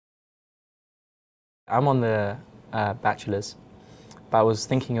I'm on the bachelor's, but I was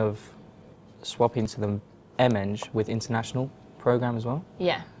thinking of swapping to the MEng with international program as well.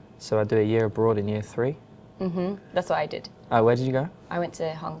 Yeah. So I do a year abroad in year 3. That's what I did. Where did you go? I went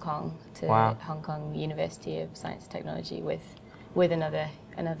to Hong Kong, to Wow. Hong Kong University of Science and Technology with another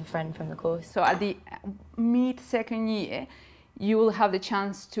friend from the course. So at the mid-second year, you will have the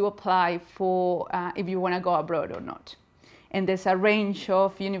chance to apply for if you want to go abroad or not. And there's a range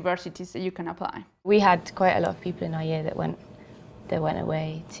of universities that you can apply. We had quite a lot of people in our year that went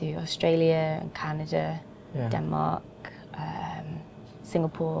away to Australia and Canada, Denmark,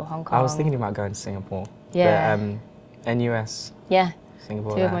 Singapore, Hong Kong. I was thinking about going to Singapore. Yeah. The NUS. Yeah.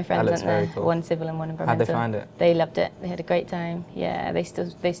 Singapore. Two of my friends went there. Cool. One civil and one environmental. How'd they find it? They loved it. They had a great time. Yeah, they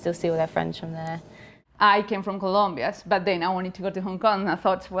still see all their friends from there. I came from Colombia, but then I wanted to go to Hong Kong. And I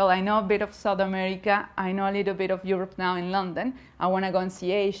thought, well, I know a bit of South America. I know a little bit of Europe now in London. I want to go and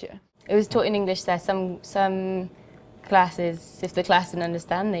see Asia. It was taught in English there. Some classes, if the class didn't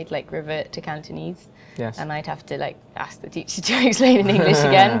understand, they'd like revert to Cantonese. Yes. And I'd have to like ask the teacher to explain in English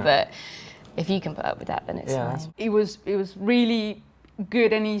again. But if you can put up with that, then it's fine. It was really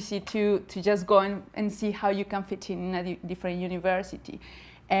good and easy to just go and see how you can fit in a different university.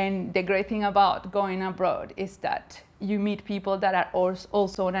 And the great thing about going abroad is that you meet people that are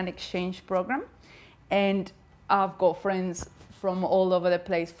also on an exchange program. And I've got friends from all over the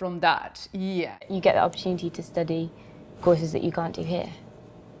place from that. Yeah. You get the opportunity to study courses that you can't do here.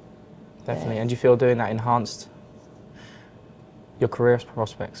 Definitely. And do you feel doing that enhanced your career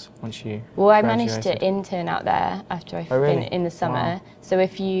prospects once you Well, I graduated? managed to intern out there after I really? in the summer. Wow. So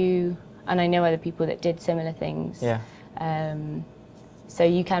if you, and I know other people that did similar things. Yeah. So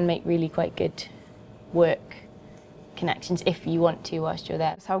you can make really quite good work connections if you want to whilst you're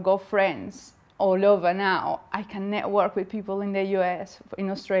there. So I've got friends all over now. I can network with people in the US, in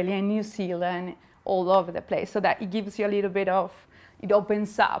Australia, in New Zealand, all over the place. So that it gives you a little bit of, it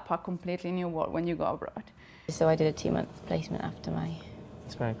opens up a completely new world when you go abroad. So I did a 2-month placement after my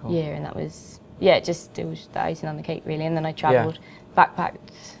That's very cool. year, and that was, it was the icing on the cake really. And then I travelled,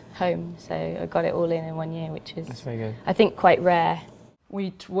 backpacked home. So I got it all in 1 year, which is, That's very good. I think, quite rare.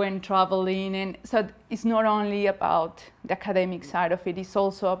 We went traveling, and so it's not only about the academic side of it, it's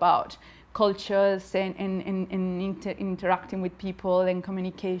also about cultures and interacting with people and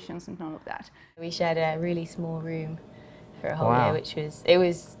communications and all of that. We shared a really small room for a whole Wow. year, which was, it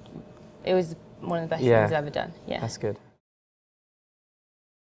was one of the best things I've ever done. Yeah. That's good.